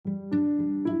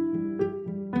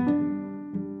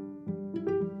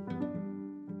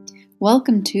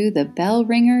Welcome to the Bell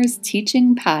Ringers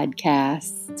Teaching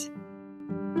Podcast.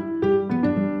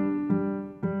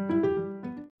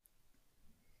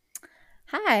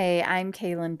 Hi, I'm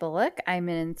Kaylin Bullock. I'm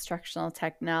an instructional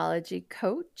technology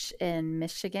coach in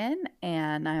Michigan,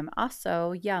 and I'm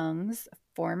also Young's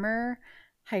former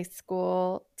high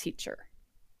school teacher.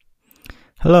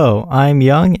 Hello, I'm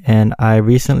Young, and I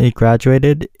recently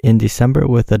graduated in December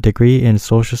with a degree in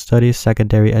Social Studies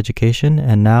Secondary Education,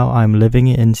 and now I'm living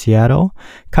in Seattle,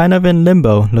 kind of in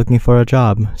limbo, looking for a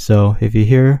job. So if you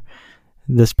hear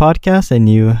this podcast and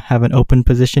you have an open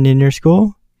position in your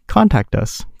school, contact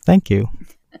us. Thank you.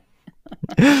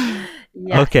 Yes,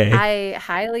 Okay. I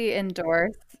highly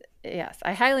endorse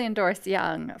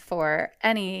Young for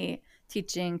any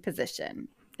teaching position,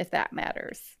 if that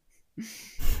matters.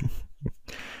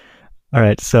 All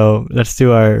right, so let's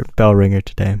do our bell ringer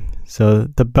today. So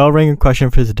the bell ringer question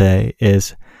for today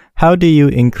is, how do you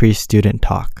increase student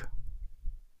talk?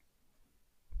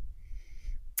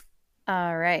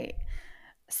 All right.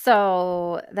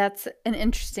 So that's an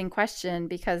interesting question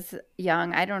because,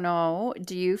 Young, I don't know,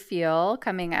 do you feel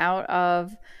coming out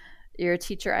of your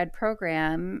teacher ed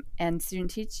program and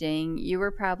student teaching, you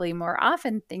were probably more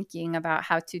often thinking about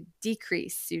how to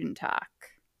decrease student talk?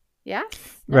 Yeah?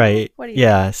 No? Right. What do you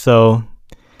Yeah. So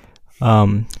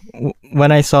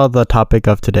when I saw the topic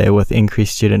of today with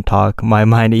increased student talk, my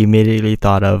mind immediately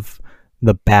thought of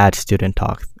the bad student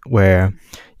talk where,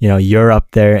 you're up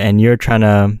there and you're trying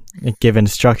to give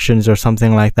instructions or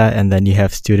something like that. And then you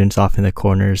have students off in the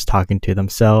corners talking to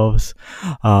themselves.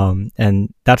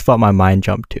 And that's what my mind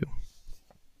jumped to.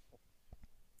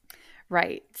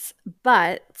 Right.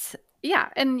 But yeah,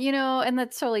 and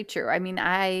that's totally true. I mean,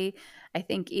 I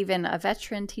think even a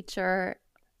veteran teacher,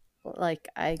 like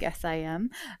I guess I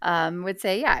am, would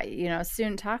say, yeah,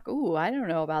 student talk, ooh, I don't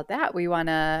know about that. We want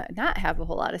to not have a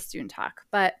whole lot of student talk.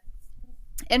 But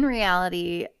in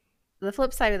reality, the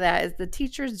flip side of that is the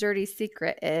teacher's dirty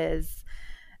secret is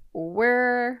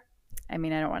I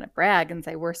don't want to brag and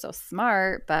say we're so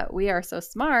smart, but we are so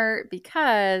smart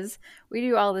because we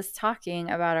do all this talking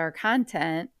about our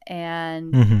content.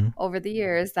 And over the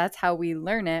years, that's how we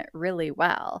learn it really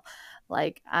well.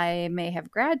 Like I may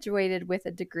have graduated with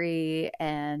a degree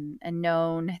and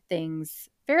known things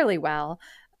fairly well,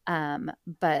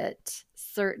 but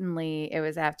certainly it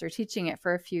was after teaching it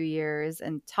for a few years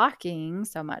and talking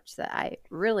so much that I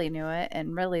really knew it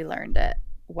and really learned it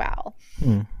well.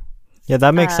 Yeah,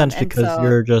 that makes sense because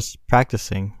you're just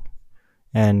practicing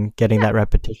and getting that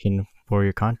repetition for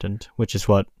your content, which is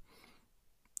what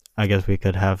I guess we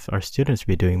could have our students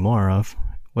be doing more of,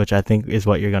 which I think is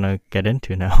what you're going to get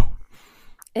into now.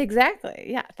 Exactly.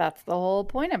 Yeah, that's the whole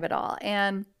point of it all.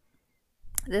 And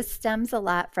this stems a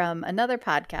lot from another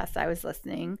podcast I was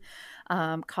listening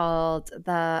called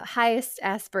the Highest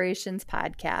Aspirations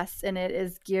Podcast, and it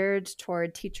is geared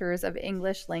toward teachers of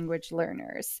English language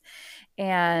learners.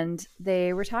 And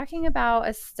they were talking about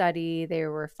a study. They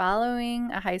were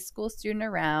following a high school student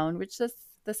around, which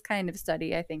this kind of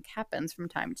study, I think, happens from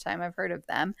time to time. I've heard of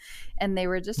them. And they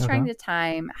were just trying to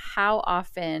time how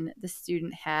often the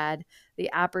student had the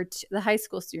high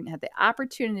school student had the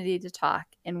opportunity to talk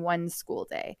in one school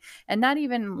day. And not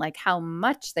even like how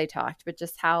much they talked, but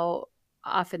just how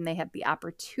often they had the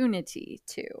opportunity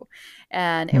to.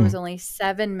 And it was only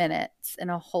 7 minutes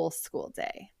in a whole school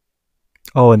day.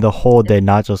 Oh, and the whole day,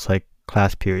 not just like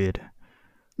class period.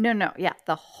 No. Yeah.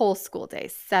 The whole school day,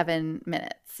 7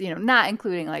 minutes, not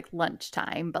including like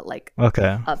lunchtime, but like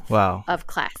of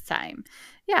class time.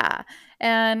 Yeah.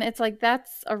 And it's like,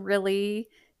 that's a really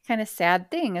kind of sad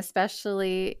thing,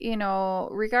 especially,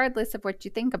 regardless of what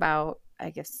you think about, I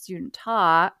guess, student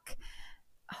talk.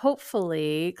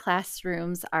 Hopefully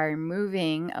classrooms are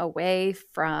moving away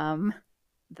from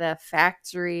the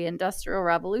factory industrial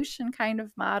revolution kind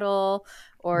of model,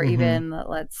 or even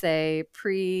let's say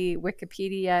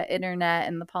pre-Wikipedia internet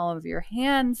in the palm of your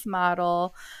hands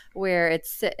model, where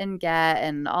it's sit and get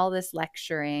and all this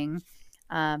lecturing.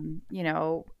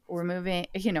 We're moving,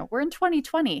 we're in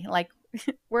 2020, like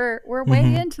we're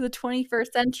way into the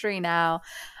 21st century now.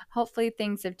 Hopefully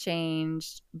things have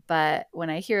changed. But when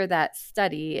I hear that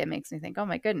study, it makes me think, oh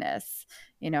my goodness,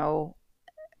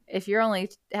 if you're only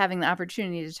having the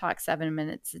opportunity to talk 7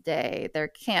 minutes a day, there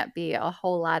can't be a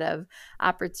whole lot of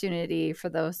opportunity for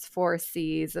those 4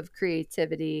 C's of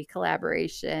creativity,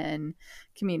 collaboration,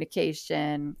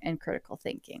 communication, and critical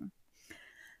thinking.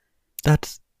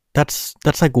 That's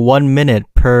like 1 minute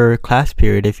per class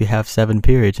period if you have 7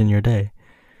 periods in your day.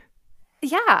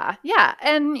 Yeah.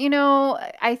 And,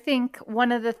 I think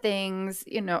one of the things,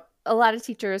 a lot of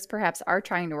teachers perhaps are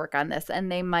trying to work on this,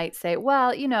 and they might say,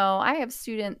 well, I have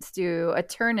students do a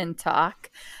turn and talk,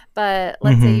 but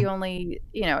let's say you only,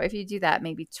 if you do that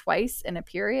maybe twice in a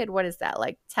period, what is that,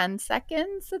 like 10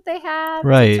 seconds that they have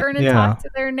to turn and talk to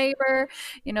their neighbor?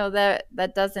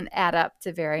 That doesn't add up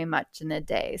to very much in a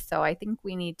day. So I think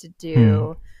we need to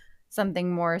do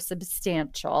something more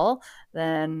substantial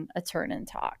than a turn and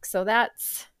talk. So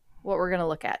that's what we're going to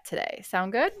look at today.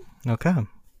 Sound good? Okay.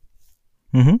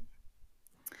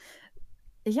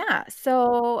 Yeah.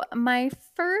 So my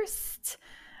first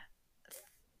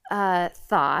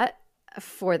thought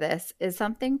for this is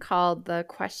something called the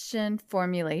question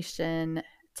formulation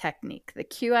technique, the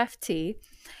QFT.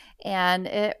 And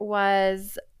it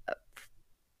was,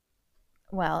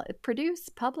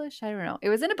 published, I don't know. It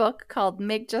was in a book called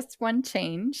Make Just One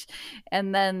Change.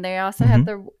 And then they also have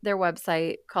their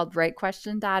website called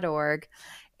writequestion.org.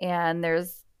 And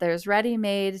there's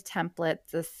ready-made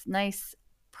templates, this nice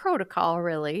protocol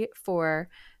really for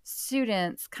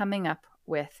students coming up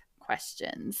with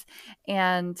questions.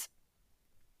 And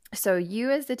so you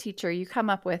as the teacher, you come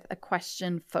up with a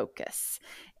question focus.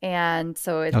 And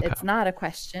so it's not a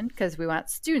question because we want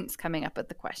students coming up with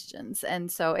the questions. And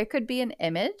so it could be an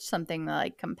image, something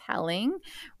like compelling,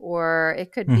 or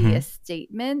it could be a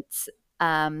statement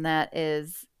that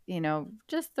is,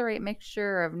 just the right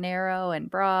mixture of narrow and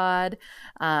broad.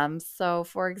 So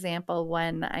for example,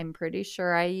 one I'm pretty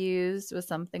sure I used was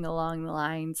something along the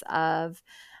lines of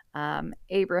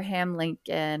Abraham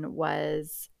Lincoln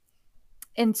was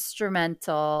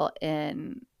instrumental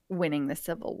in winning the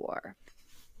Civil War.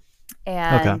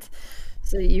 And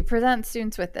so you present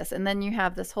students with this, and then you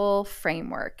have this whole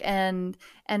framework and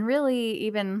really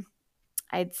even,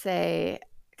 I'd say,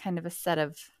 kind of a set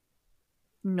of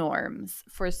norms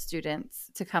for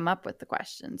students to come up with the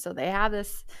questions. So they have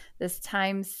this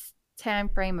time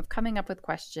frame of coming up with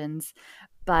questions,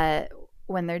 but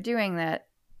when they're doing that,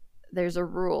 there's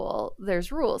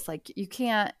rules. Like you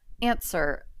can't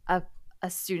answer a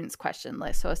student's question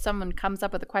list. So if someone comes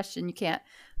up with a question, you can't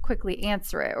quickly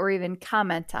answer it or even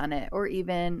comment on it or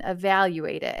even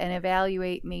evaluate it. And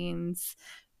evaluate means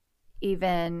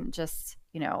even just,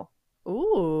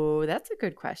 ooh, that's a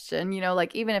good question.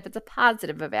 Like even if it's a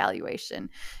positive evaluation,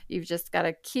 you've just got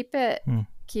to keep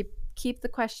the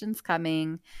questions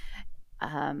coming.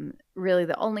 Really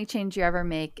the only change you ever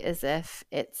make is if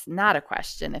it's not a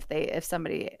question. If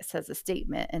somebody says a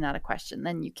statement and not a question,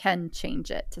 then you can change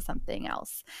it to something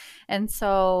else. And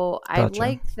so I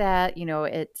like that,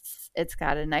 it's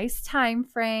got a nice time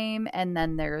frame, and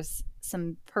then there's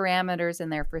some parameters in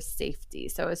there for safety.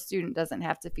 So a student doesn't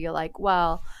have to feel like,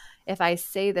 well, if I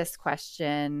say this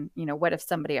question, what if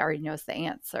somebody already knows the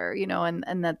answer,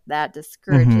 and that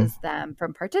discourages them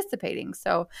from participating.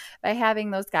 So by having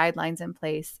those guidelines in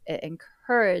place, it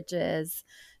encourages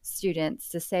students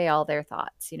to say all their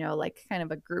thoughts, like kind of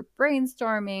a group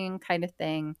brainstorming kind of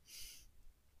thing.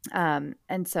 And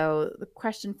so the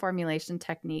question formulation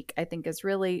technique, I think, is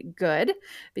really good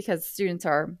because students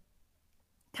are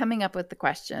coming up with the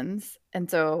questions. And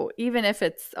so even if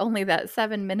it's only that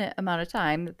 7-minute amount of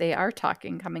time that they are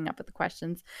coming up with the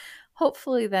questions,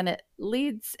 hopefully then it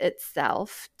leads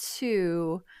itself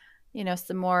to,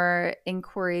 some more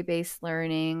inquiry-based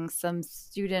learning, some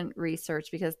student research,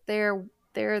 because they're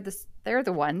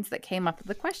the ones that came up with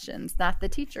the questions, not the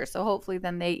teacher. So hopefully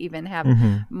then they even have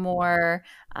more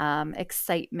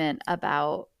excitement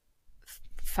about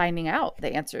finding out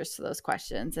the answers to those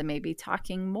questions and maybe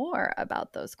talking more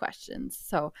about those questions.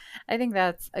 So I think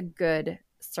that's a good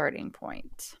starting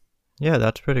point. Yeah,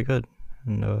 that's pretty good.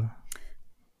 And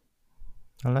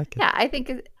I like it. Yeah, I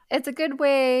think it's a good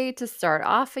way to start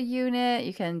off a unit.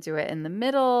 You can do it in the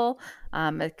middle.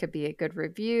 It could be a good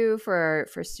review for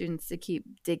students to keep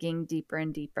digging deeper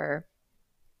and deeper.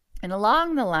 And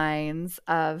along the lines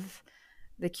of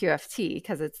the QFT,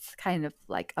 because it's kind of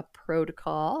like a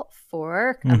protocol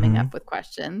for coming up with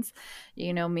questions.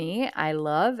 You know me, I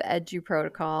love edu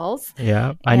protocols.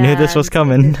 Yeah, I knew this was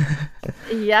coming.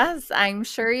 Yes, I'm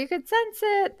sure you could sense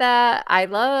it that I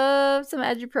love some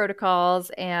edu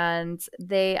protocols, and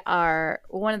they are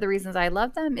one of the reasons I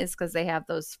love them is because they have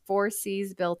those 4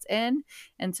 C's built in.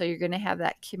 And so you're going to have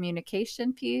that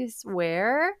communication piece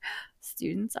where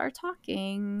students are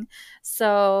talking.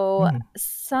 So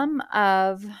some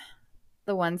of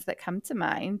the ones that come to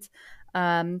mind,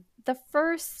 the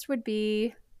first would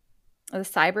be the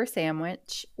cyber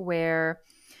sandwich, where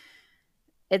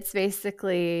it's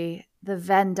basically the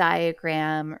Venn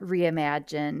diagram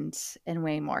reimagined and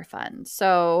way more fun.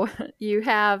 So they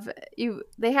have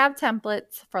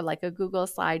templates for like a Google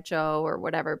slideshow or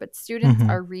whatever, but students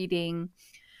are reading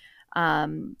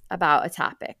about a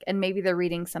topic. And maybe they're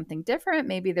reading something different.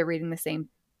 Maybe they're reading the same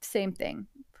thing.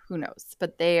 Who knows?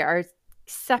 But they are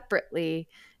separately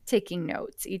taking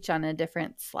notes, each on a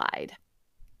different slide.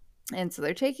 And so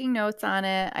they're taking notes on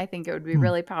it. I think it would be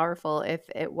really powerful if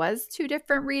it was 2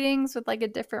 different readings with like a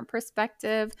different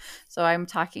perspective. So I'm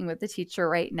talking with the teacher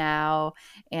right now,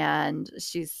 and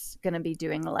she's going to be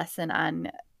doing a lesson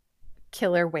on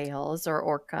killer whales or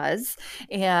orcas.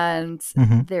 And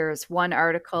there's one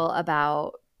article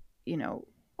about,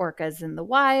 orcas in the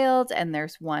wild, and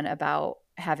there's one about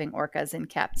having orcas in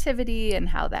captivity and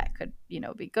how that could,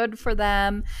 be good for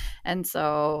them. And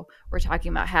so we're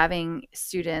talking about having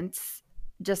students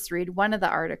just read one of the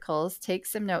articles, take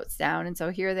some notes down. And so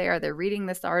here they are, they're reading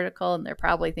this article and they're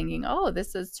probably thinking, oh,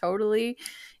 this is totally,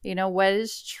 what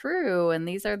is true. And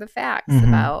these are the facts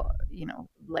about,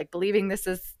 like believing this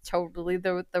is totally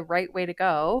the right way to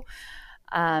go.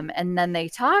 And then they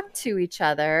talk to each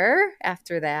other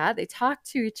after that. They talk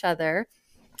to each other.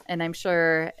 And I'm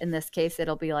sure in this case,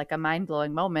 it'll be like a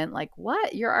mind-blowing moment. Like,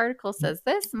 what? Your article says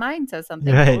this, mine says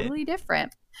something totally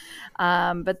different.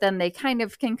 But then they kind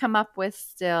of can come up with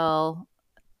still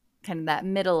kind of that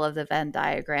middle of the Venn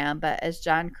diagram. But as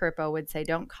John Kirpo would say,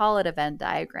 don't call it a Venn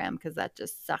diagram because that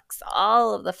just sucks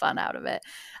all of the fun out of it.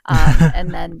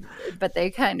 But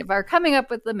they kind of are coming up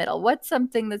with the middle. What's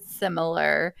something that's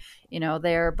similar?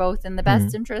 They're both in the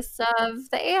best interests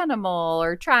of the animal,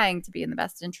 or trying to be in the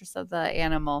best interest of the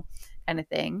animal, kind of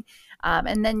thing.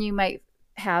 And then you might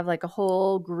have like a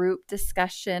whole group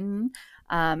discussion.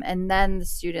 And then the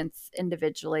students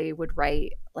individually would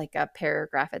write like a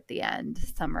paragraph at the end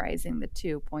summarizing the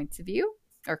 2 points of view,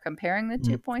 or comparing the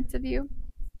 2 points of view.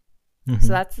 So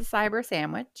that's the cyber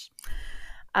sandwich.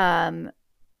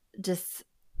 Just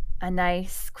a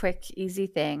nice, quick, easy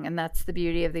thing. And that's the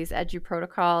beauty of these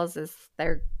EduProtocols, is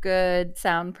they're good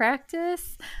sound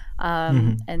practice.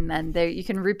 And then you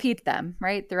can repeat them,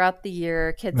 right? Throughout the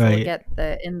year, kids will get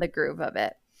in the groove of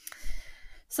it.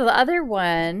 So the other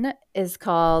one is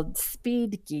called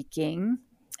speed geeking,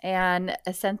 and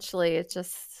essentially it's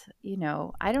just,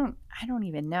 I don't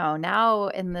even know now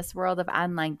in this world of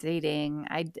online dating.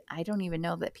 I don't even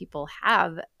know that people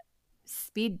have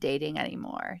speed dating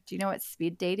anymore. Do you know what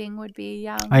speed dating would be,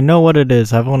 Young? I know what it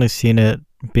is. I've only seen it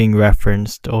being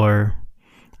referenced or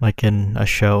like in a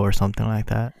show or something like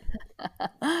that.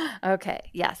 Okay.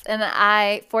 Yes. And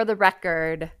for the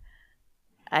record,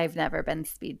 I've never been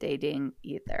speed dating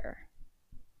either.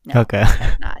 No, okay.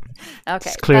 Not. Okay.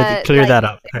 Just clear that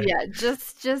up. Right. Yeah,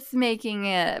 just putting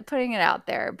it out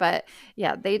there. But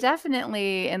yeah, they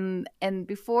definitely, and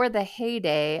before the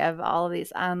heyday of all of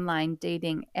these online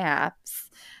dating apps,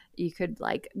 you could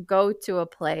like go to a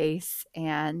place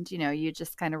and, you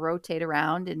just kind of rotate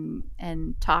around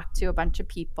and talk to a bunch of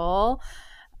people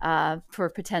for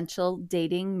potential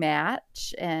dating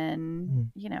match.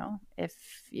 And, if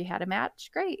you had a match,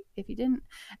 great. If you didn't.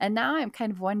 And now I'm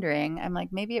kind of wondering, I'm like,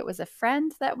 maybe it was a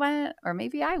friend that went, or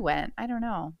maybe I went. I don't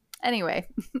know. Anyway,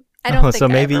 I don't think so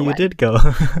maybe you did go.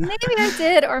 Maybe I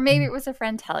did, or maybe it was a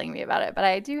friend telling me about it, but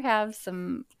I do have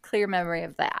some clear memory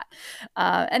of that.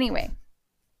 Anyway,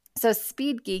 so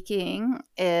speed geeking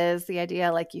is the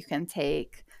idea, like you can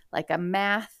take like a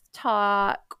math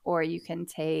talk, or you can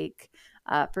take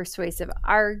a persuasive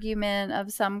argument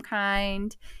of some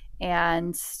kind,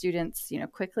 and students,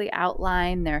 quickly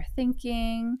outline their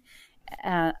thinking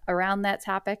around that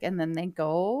topic, and then they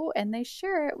go and they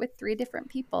share it with 3 different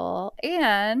people.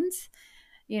 And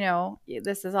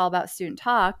this is all about student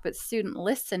talk, but student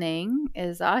listening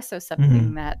is also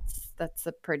something that's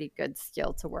a pretty good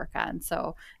skill to work on.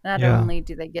 So not only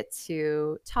do they get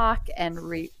to talk and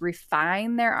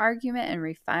refine their argument and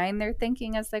refine their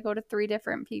thinking as they go to 3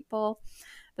 different people,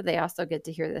 but they also get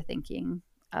to hear the thinking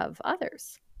of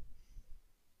others.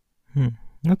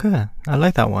 Okay. I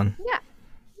like that one.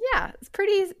 Yeah, it's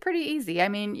pretty easy. I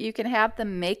mean, you can have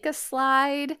them make a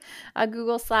slide, a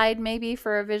Google slide maybe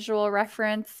for a visual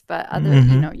reference, but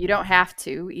you don't have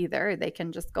to either. They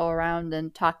can just go around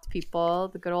and talk to people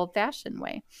the good old-fashioned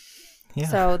way. Yeah.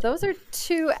 So those are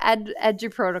 2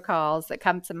 EduProtocols that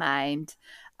come to mind.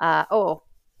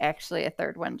 Actually, a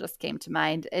third one just came to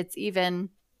mind. It's in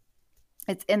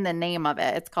the name of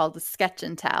it. It's called the Sketch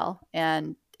and Tell,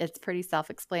 and it's pretty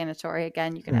self-explanatory.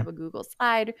 Again, you can have a Google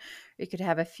slide, or you could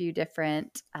have a few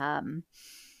different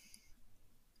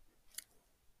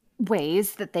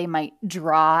ways that they might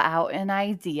draw out an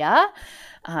idea,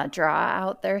 draw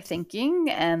out their thinking,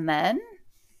 and then,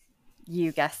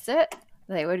 you guessed it,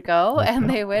 They would go and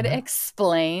they would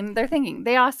explain their thinking.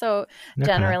 They also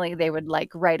generally they would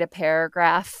like write a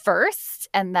paragraph first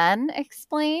and then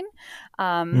explain.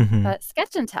 But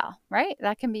sketch and tell, right?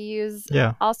 That can be used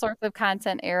all sorts of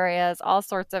content areas, all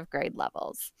sorts of grade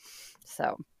levels.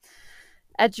 So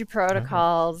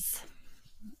EduProtocols,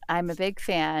 I'm a big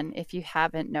fan if you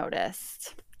haven't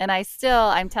noticed. And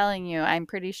I'm telling you, I'm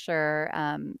pretty sure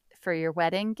for your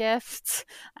wedding gift,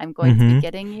 I'm going to be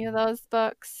getting you those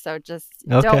books. So just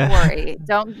don't worry.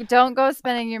 Don't go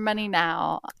spending your money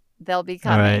now. They'll be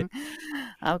coming.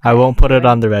 Right. Okay. I won't put it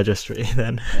on the registry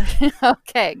then.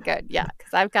 Okay, good. Yeah,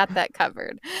 because I've got that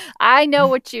covered. I know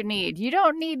what you need. You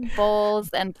don't need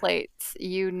bowls and plates.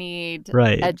 You need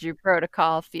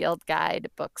EduProtocol Field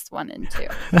Guide books 1 and 2.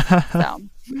 So,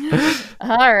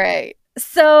 all right.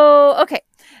 So, okay.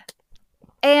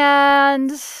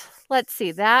 And let's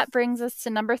see. That brings us to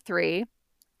number 3,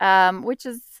 which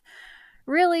is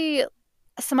really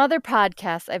some other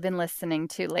podcasts I've been listening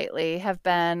to lately have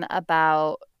been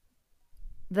about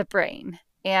the brain.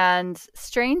 And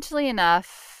strangely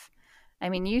enough, I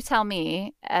mean, you tell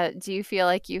me, do you feel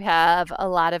like you have a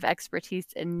lot of expertise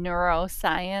in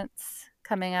neuroscience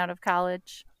coming out of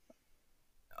college?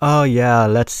 Oh, yeah.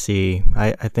 Let's see.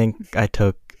 I think I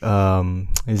took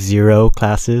 0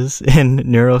 classes in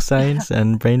neuroscience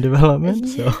and brain development.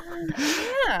 So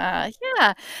yeah.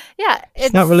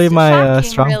 It's not really my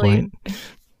strong point.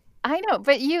 I know,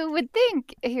 but you would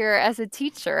think here as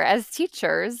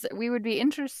teachers, we would be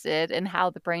interested in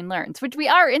how the brain learns, which we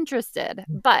are interested,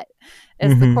 but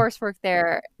is the coursework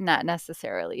there? Not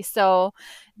necessarily. So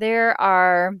there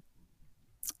are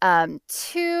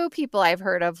 2 people I've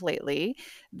heard of lately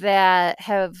that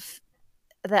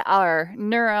are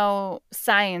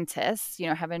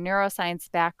neuroscientists, have a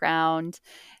neuroscience background,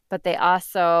 but they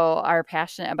also are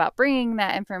passionate about bringing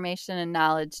that information and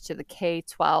knowledge to the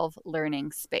K-12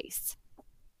 learning space.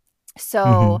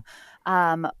 So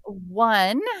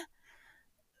one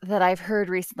that I've heard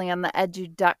recently on the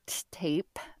EduDuct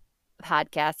Tape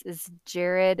podcast is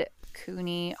Jared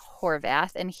Cooney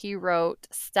Horvath, and he wrote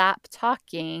Stop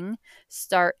Talking,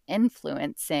 Start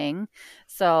Influencing.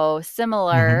 So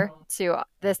similar to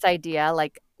this idea,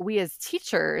 like we as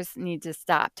teachers need to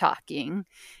stop talking.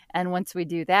 And once we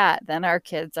do that, then our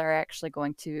kids are actually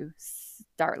going to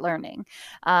start learning.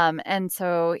 And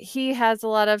so he has a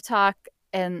lot of talk,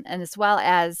 and as well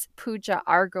as Pooja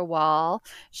Agarwal.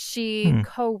 She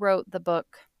co-wrote the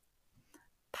book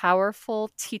Powerful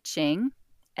Teaching,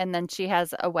 and then she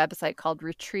has a website called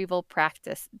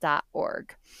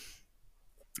retrievalpractice.org.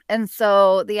 And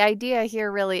so the idea here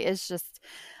really is just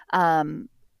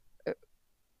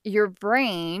your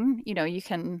brain, you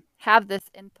can have this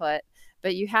input,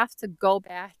 but you have to go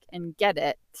back and get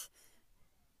it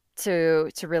to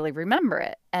really remember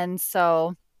it. And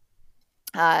so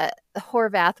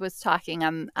Horvath was talking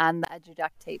on the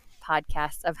EduDuct Tape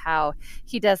podcast of how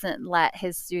he doesn't let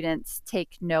his students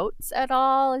take notes at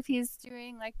all if he's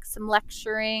doing like some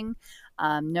lecturing,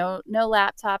 no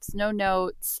laptops, no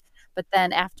notes. But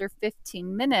then after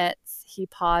 15 minutes, he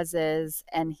pauses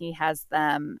and he has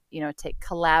them, take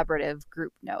collaborative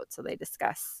group notes. So they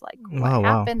discuss like what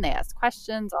happened. They ask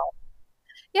questions.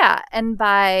 And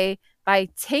by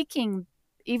taking,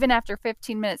 even after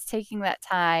 15 minutes, taking that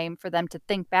time for them to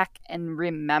think back and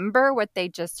remember what they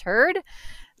just heard,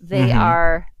 they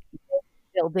are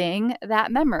building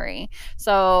that memory.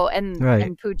 So,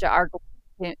 and Pooja Agarwal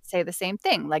say the same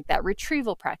thing, like that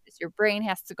retrieval practice. Your brain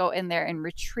has to go in there and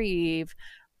retrieve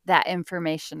that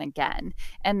information again.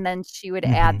 And then she would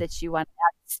add that you want to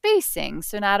add spacing.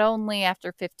 So not only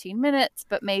after 15 minutes,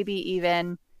 but maybe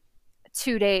even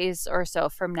 2 days or so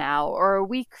from now, or a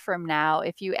week from now,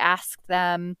 if you ask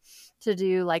them to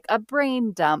do like a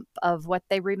brain dump of what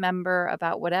they remember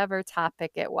about whatever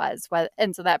topic it was.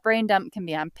 And so that brain dump can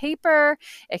be on paper,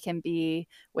 it can be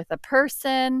with a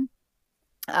person.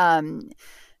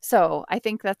 So I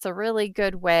think that's a really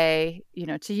good way,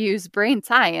 to use brain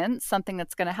science, something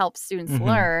that's going to help students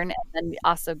learn, and then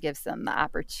also gives them the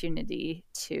opportunity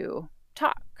to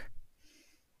talk.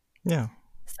 Yeah.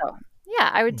 So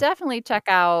yeah, I would definitely check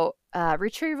out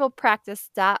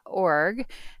retrievalpractice.org.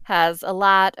 Has a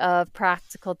lot of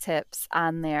practical tips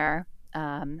on there.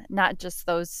 Not just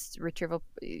those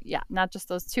not just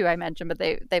those 2 I mentioned, but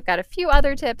they've got a few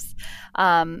other tips.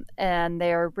 And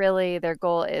their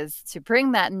goal is to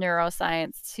bring that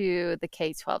neuroscience to the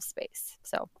K-12 space.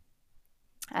 So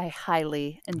I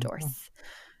highly endorse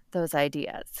those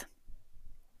ideas.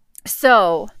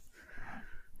 So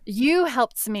you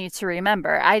helped me to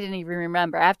remember. I didn't even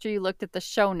remember. After you looked at the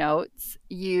show notes,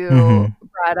 you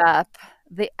brought up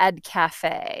the Ed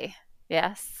Cafe.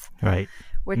 Yes. Right.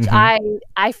 which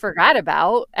I forgot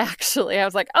about, actually. I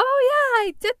was like, oh yeah,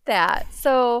 I did that.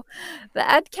 So the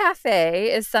Ed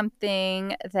Cafe is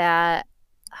something that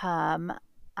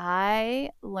I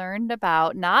learned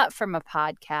about, not from a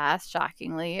podcast,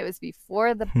 shockingly. It was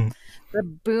before the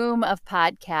boom of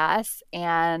podcasts,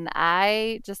 and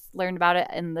I just learned about it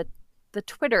in the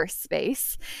Twitter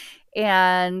space.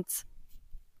 And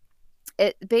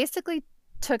it basically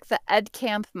took the Ed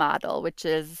Camp model, which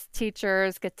is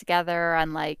teachers get together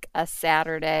on like a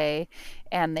Saturday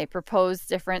and they propose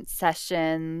different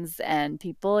sessions and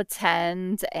people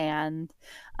attend, and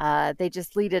they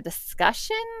just lead a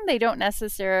discussion. They don't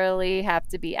necessarily have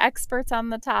to be experts on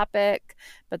the topic,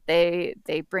 but they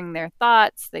bring their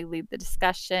thoughts, they lead the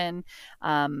discussion,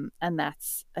 and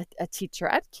that's a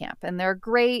teacher Ed Camp. And they're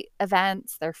great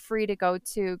events. They're free to go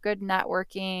to, good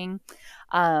networking.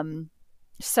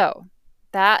 So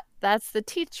that's the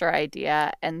teacher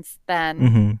idea. And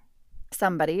then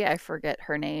somebody, I forget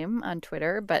her name on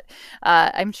Twitter, but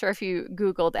I'm sure if you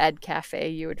Googled Ed Cafe,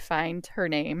 you would find her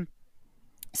name.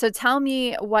 So tell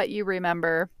me what you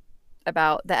remember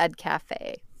about the Ed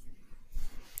Cafe.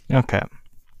 Okay.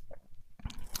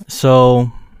 So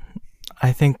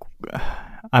I think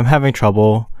I'm having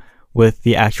trouble with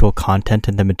the actual content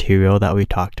and the material that we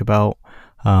talked about.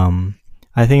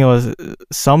 I think it was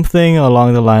something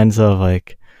along the lines of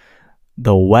like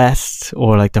the West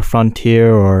or like the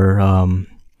frontier or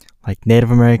like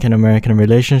Native American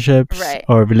relationships, right,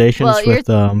 or relations with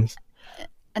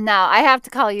Now I have to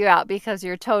call you out because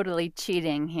you're totally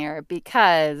cheating here,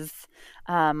 because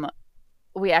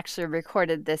we actually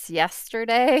recorded this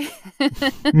yesterday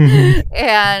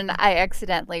and I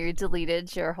accidentally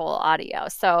deleted your whole audio.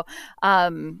 So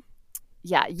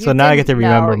yeah. So now I get to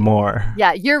remember more.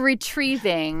 Yeah, you're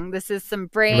retrieving. This is some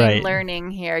brain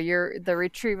learning here. The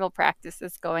retrieval practice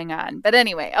is going on. But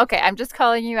anyway, okay, I'm just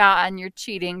calling you out on your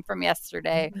cheating from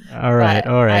yesterday. All right.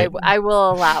 I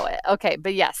will allow it. Okay,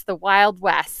 but yes, the Wild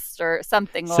West or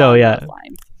something along those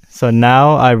lines. So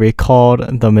now I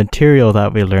recalled the material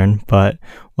that we learned, but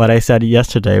what I said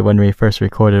yesterday when we first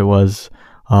recorded was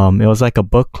it was like a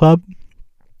book club.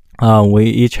 We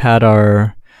each had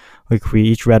we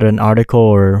each read an article,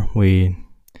 or we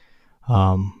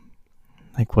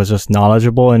was just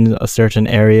knowledgeable in a certain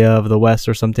area of the West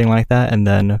or something like that, and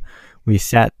then we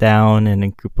sat down in a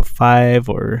group of 5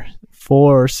 or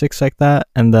 4 or 6 like that,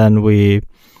 and then we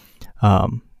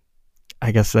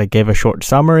I guess I gave a short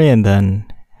summary and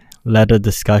then led a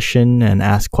discussion and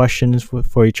asked questions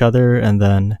for each other, and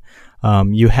then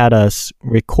you had us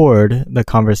record the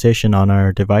conversation on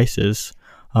our devices,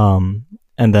 and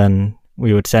then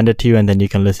we would send it to you, and then you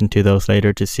can listen to those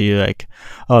later to see like,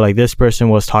 oh, like this person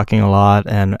was talking a lot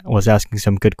and was asking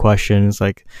some good questions,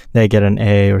 like they get an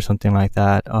A or something like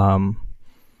that. And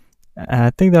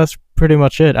I think that's pretty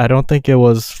much it. I don't think it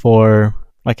was for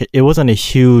like, it wasn't a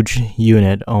huge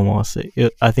unit almost.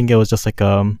 I think it was just like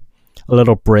a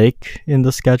little break in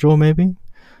the schedule maybe.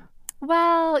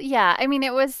 Well, yeah. I mean,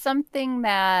 it was something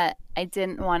that I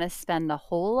didn't want to spend a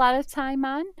whole lot of time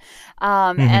on.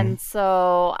 And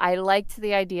so I liked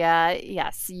the idea.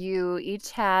 Yes, you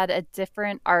each had a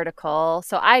different article.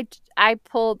 So I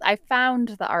found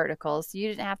the articles. You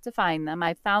didn't have to find them.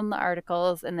 I found the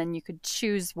articles, and then you could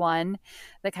choose one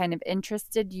that kind of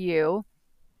interested you.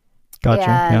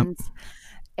 Gotcha.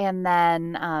 And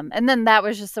then that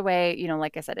was just the way,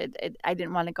 like I said, I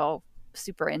didn't want to go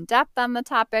super in depth on the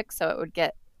topic, so it would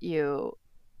get you,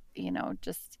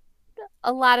 just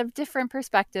a lot of different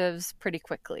perspectives pretty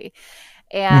quickly.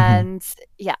 And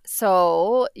yeah,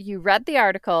 so you read the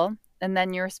article, and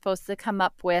then you're supposed to come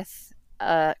up with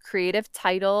a creative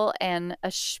title and a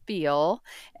spiel,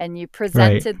 and you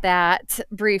presented that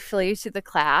briefly to the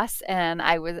class. And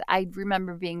I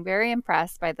remember being very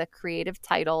impressed by the creative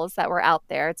titles that were out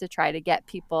there to try to get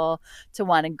people to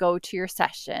want to go to your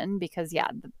session, because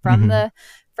from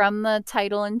the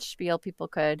title and spiel, people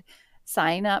could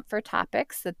sign up for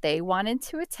topics that they wanted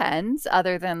to attend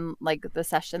other than like the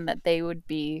session that they would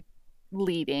be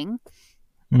leading.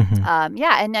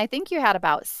 And I think you had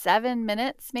about 7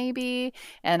 minutes maybe,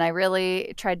 and I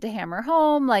really tried to hammer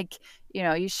home, like,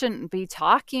 you shouldn't be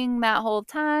talking that whole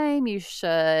time. You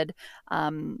should,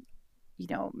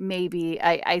 maybe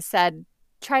I said,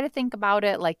 try to think about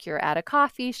it like you're at a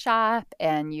coffee shop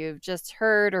and you've just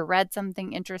heard or read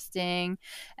something interesting,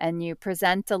 and you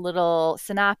present a little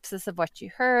synopsis of what you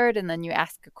heard, and then you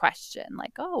ask a question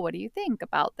like, oh, what do you think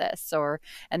about this?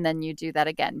 And then you do that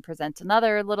again, present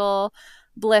another little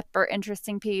blip or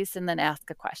interesting piece, and then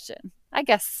ask a question. I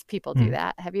guess people do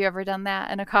that. Have you ever done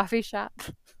that in a coffee shop?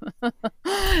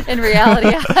 In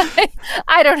reality,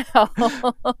 I don't know.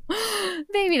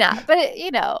 Maybe not. But,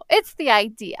 it's the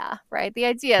idea, right? The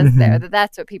idea is there that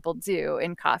that's what people do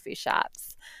in coffee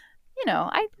shops.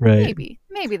 Maybe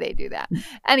they do that.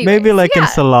 Anyway, maybe like in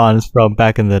salons from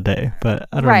back in the day, but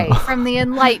I don't know. Right, from the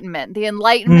Enlightenment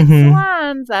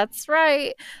salons. That's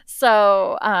right.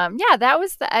 So, that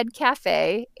was the Ed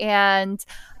Cafe, and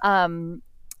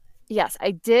yes,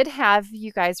 I did have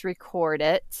you guys record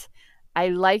it. I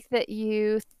like that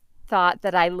you thought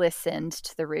that I listened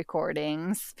to the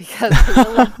recordings, because I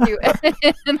will let you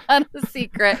in on a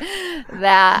secret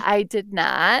that I did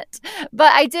not.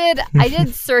 But I did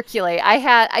circulate.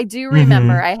 I do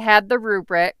remember I had the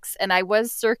rubrics, and I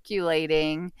was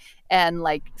circulating and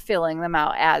like filling them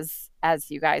out as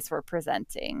you guys were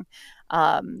presenting.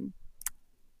 I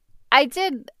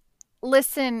did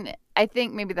listen, I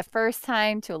think maybe the first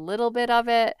time, to a little bit of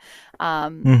it,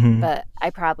 but I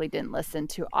probably didn't listen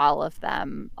to all of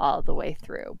them all the way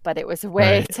through. But it was a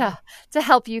way to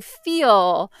help you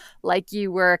feel like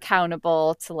you were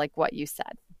accountable to like what you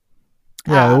said.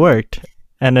 Yeah, it worked.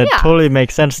 And it totally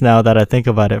makes sense now that I think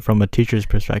about it from a teacher's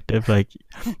perspective. Like,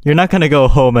 you're not going to go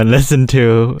home and listen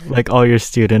to like all your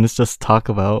students just talk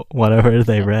about whatever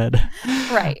they read.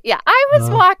 Right. Yeah. I was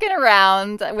walking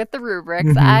around with the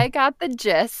rubrics. I got the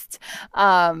gist.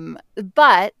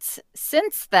 But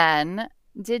since then,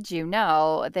 did you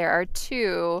know there are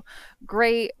 2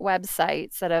 great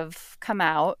websites that have come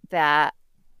out that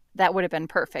would have been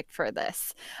perfect for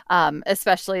this,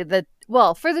 especially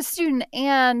for the student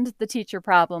and the teacher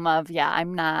problem of,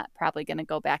 I'm not probably going to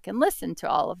go back and listen to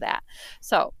all of that.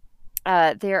 So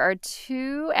there are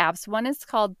 2 apps. One is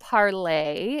called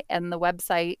Parlay, and the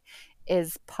website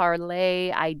is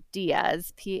Parlay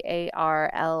Ideas, Parlay.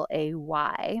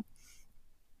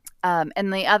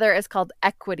 And the other is called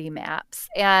Equity Maps.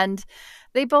 And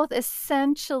they both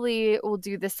essentially will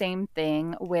do the same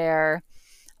thing, where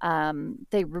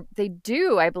they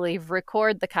do, I believe,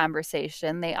 record the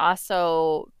conversation. They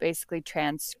also basically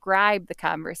transcribe the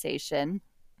conversation.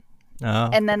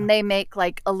 And then they make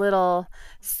like a little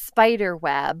spider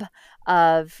web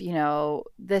of,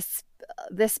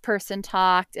 this person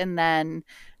talked, and then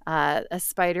a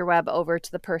spider web over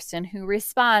to the person who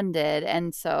responded.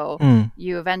 And so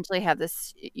you eventually have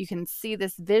this, you can see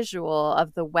this visual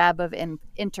of the web of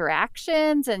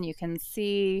interactions, and you can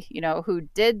see, who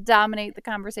did dominate the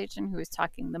conversation, who was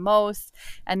talking the most.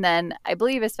 And then I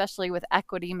believe, especially with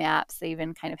Equity Maps, they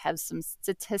even kind of have some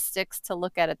statistics to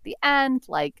look at the end,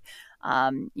 like,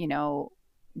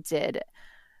 did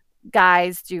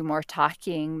guys do more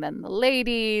talking than the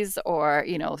ladies, or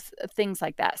things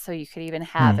like that. So you could even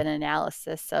have an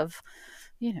analysis of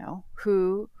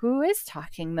who is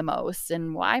talking the most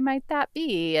and why might that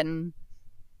be. And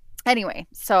anyway,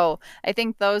 so I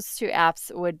think those 2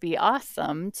 apps would be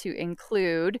awesome to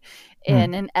include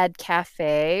in an Ed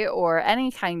Cafe or any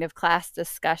kind of class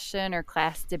discussion or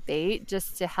class debate,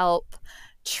 just to help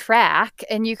track.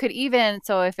 And you could even,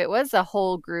 so if it was a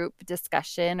whole group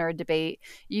discussion or debate,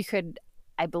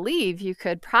 I believe you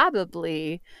could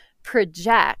probably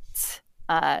project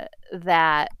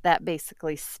that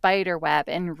basically spider web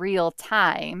in real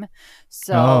time.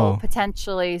 So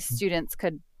potentially students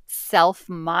could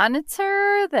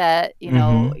self-monitor that,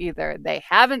 either they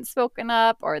haven't spoken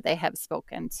up or they have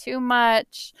spoken too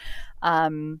much.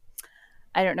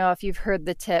 I don't know if you've heard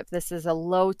the tip. This is a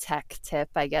low-tech tip,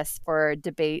 I guess, for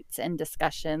debates and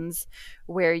discussions,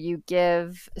 where you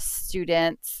give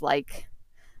students like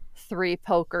 3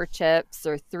 poker chips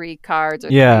or 3 cards or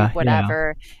 3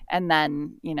 whatever. And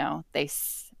then,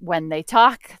 when they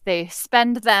talk, they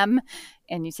spend them,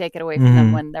 and you take it away from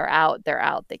them. When they're out,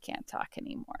 they can't talk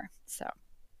anymore. So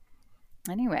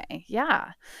anyway,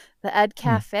 the Ed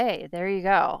Cafe, there you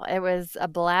go. It was a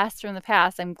blast from the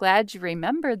past. I'm glad you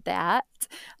remembered that.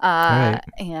 Right.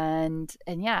 And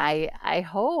I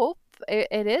hope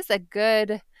it is a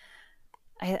good,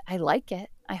 I like it.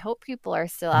 I hope people are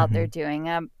still out there doing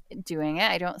it.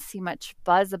 I don't see much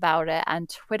buzz about it on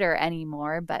Twitter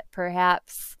anymore, but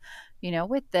perhaps,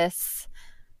 with this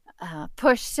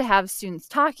push to have students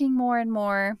talking more and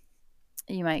more,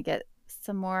 you might get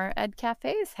some more Ed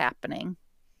Cafes happening.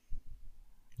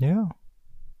 Yeah.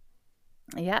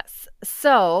 Yes.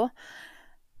 So,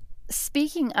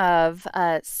 speaking of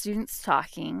students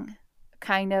talking,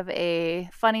 kind of a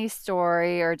funny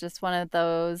story, or just one of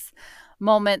those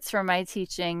moments from my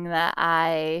teaching that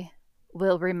I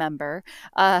will remember.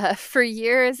 For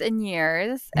years and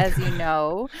years, as you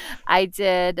know, I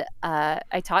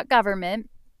taught government,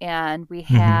 and we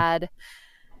had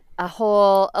a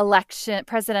whole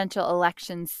presidential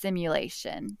election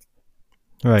simulation.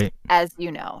 Right. As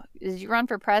you know, did you run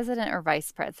for president or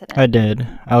vice president? I did.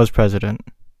 I was president.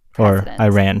 Or I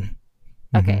ran.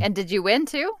 Okay. And did you win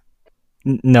too?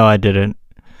 No, I didn't.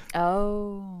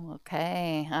 Oh,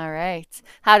 okay. All right.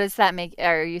 How does that make,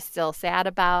 are you still sad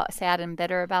and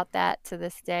bitter about that to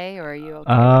this day, or are you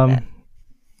okay with it?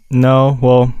 No,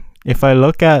 well, if I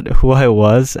look at who I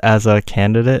was as a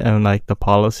candidate and like the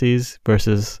policies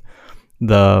versus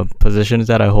the positions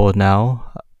that I hold now,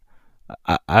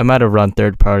 I might have run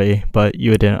third party, but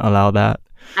you didn't allow that.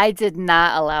 I did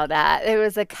not allow that. It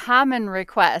was a common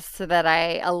request that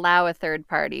I allow a third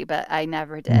party, but I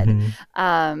never did.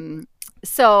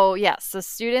 So yes, so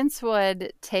students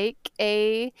would take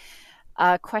a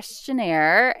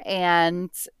questionnaire and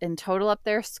total up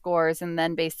their scores, and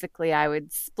then basically I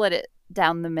would split it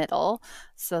down the middle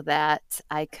so that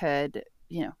I could,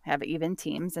 have even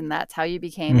teams, and that's how you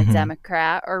became a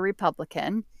Democrat or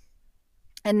Republican.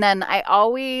 And then I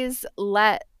always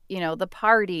let, the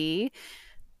party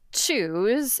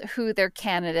choose who their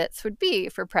candidates would be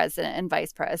for president and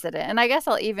vice president. And I guess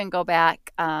I'll even go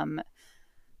back, to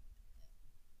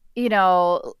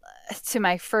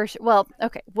my first, we'll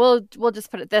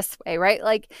just put it this way, right?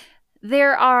 Like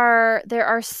there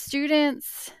are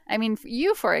students, I mean,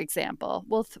 you, for example,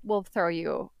 we'll throw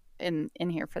you in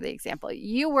here for the example.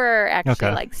 You were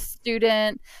actually like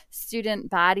student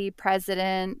body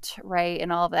president, right?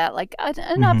 And all of that, like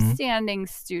an upstanding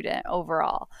student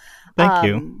overall. Thank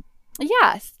you.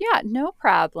 Yes. Yeah, no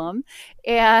problem.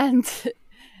 And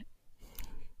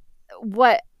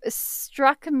what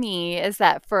struck me is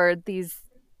that for these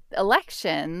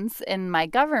elections in my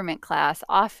government class,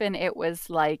 often it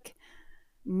was like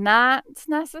not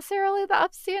necessarily the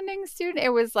upstanding student.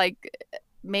 It was like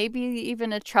maybe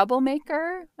even a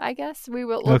troublemaker, I guess.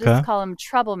 We'll just call them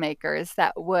troublemakers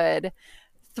that would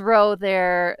throw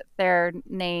their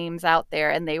names out there,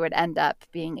 and they would end up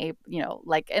being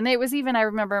and it was even, I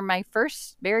remember my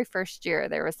very first year,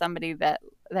 there was somebody that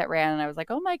ran, and I was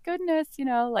like, oh my goodness,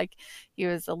 like he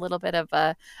was a little bit of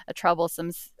a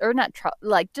troublesome, or not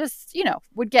like just,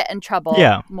 would get in trouble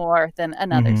more than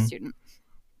another student.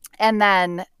 And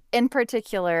then in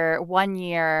particular, one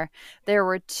year there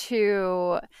were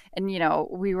two, and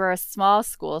we were a small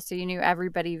school, so you knew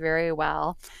everybody very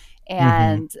well.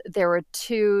 And there were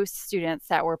two students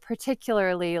that were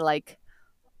particularly like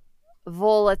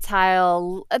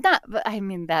volatile,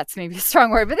 that's maybe a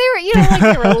strong word, but they were, like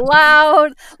they were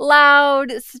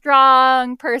loud,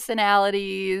 strong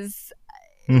personalities,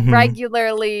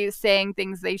 regularly saying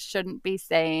things they shouldn't be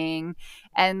saying.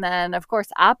 And then, of course,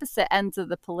 opposite ends of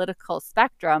the political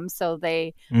spectrum. So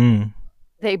they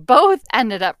both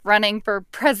ended up running for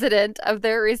president of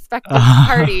their respective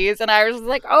parties. And I was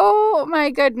like, oh my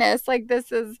goodness, like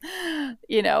this is,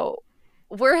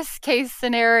 worst case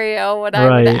scenario, what I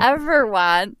would ever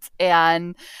want.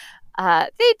 And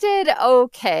they did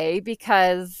okay,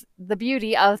 because the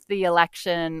beauty of the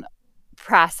election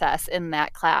process in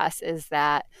that class is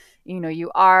that,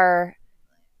 you are,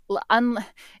 and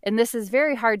this is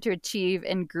very hard to achieve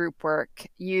in group work,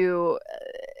 you're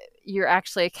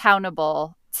actually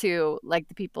accountable to like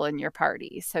the people in your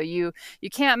party. So you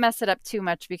can't mess it up too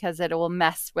much, because it will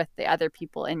mess with the other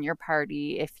people in your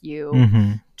party if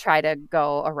you try to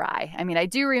go awry. I mean, I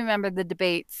do remember the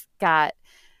debates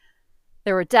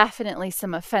there were definitely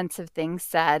some offensive things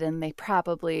said, and they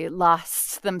probably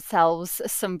lost themselves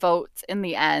some votes in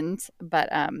the end. But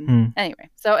anyway,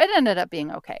 so it ended up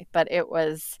being okay. But it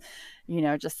was,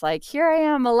 just like, here I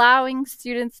am allowing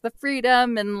students the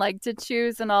freedom and like to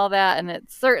choose and all that. And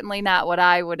it's certainly not what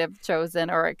I would have chosen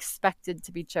or expected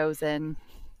to be chosen.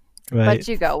 Right. But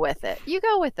you go with it.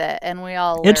 And we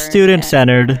all It's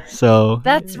student-centered, so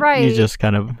that's right. You just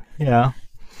kind of, Yeah,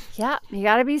 you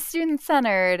got to be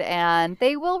student-centered, and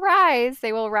they will rise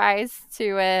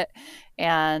to it,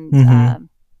 and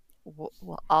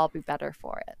we'll all be better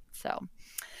for it. So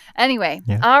anyway,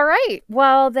 all right.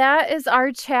 Well, that is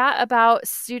our chat about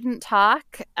student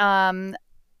talk.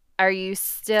 Are you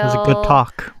still... It was a good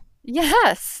talk.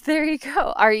 Yes, there you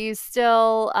go. Are you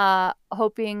still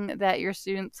hoping that your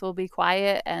students will be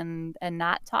quiet and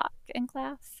not talk in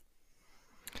class?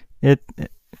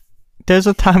 There's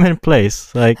a time and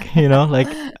place, like,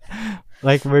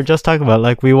 like we're just talking about,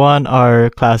 like we want our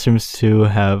classrooms to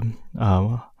have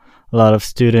a lot of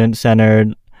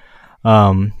student-centered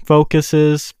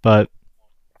focuses, but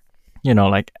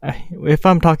like if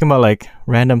I'm talking about like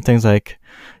random things, like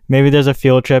maybe there's a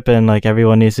field trip and like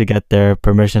everyone needs to get their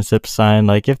permission slip signed,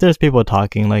 like if there's people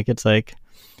talking, like it's like,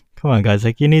 come on guys,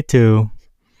 like you need to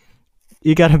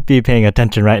you gotta be paying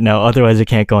attention right now. Otherwise, you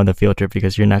can't go on the field trip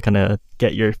because you're not gonna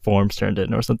get your forms turned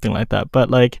in or something like that. But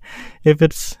like, if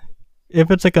it's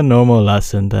like a normal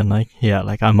lesson, then like, yeah,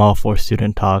 like I'm all for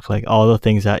student talk. Like all the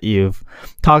things that you've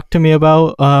talked to me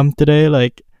about today,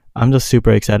 like I'm just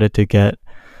super excited to get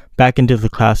back into the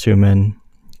classroom and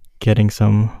getting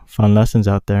some fun lessons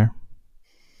out there.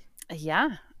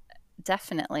 Yeah,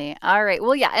 definitely. All right.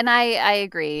 Well, yeah, and I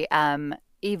agree.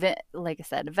 Even like I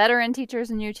said, veteran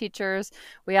teachers and new teachers,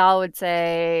 we all would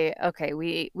say, okay,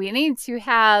 we need to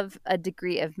have a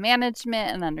degree of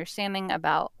management and understanding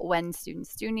about when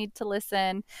students do need to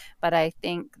listen. But I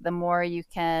think the more you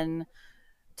can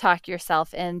talk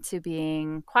yourself into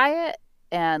being quiet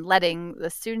and letting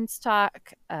the students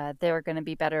talk, they're going to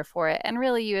be better for it. And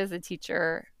really, you as a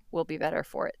teacher will be better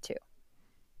for it too.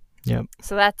 Yep.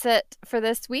 So that's it for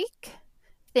this week.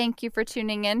 Thank you for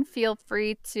tuning in. Feel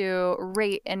free to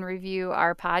rate and review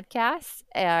our podcast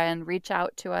and reach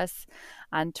out to us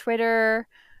on Twitter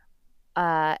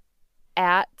at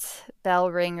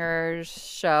Bell Ringers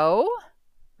Show,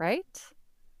 right?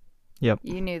 Yep.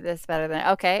 You knew this better than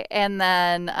okay. And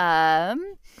then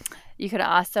you can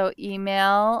also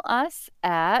email us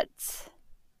at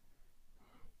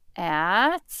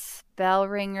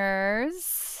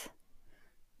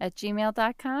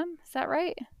bellringers@gmail.com. Is that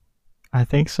right? I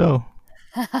think so.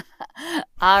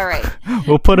 All right.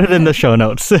 We'll put it in the show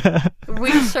notes.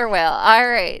 We sure will. All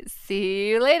right. See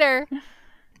you later.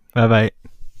 Bye-bye.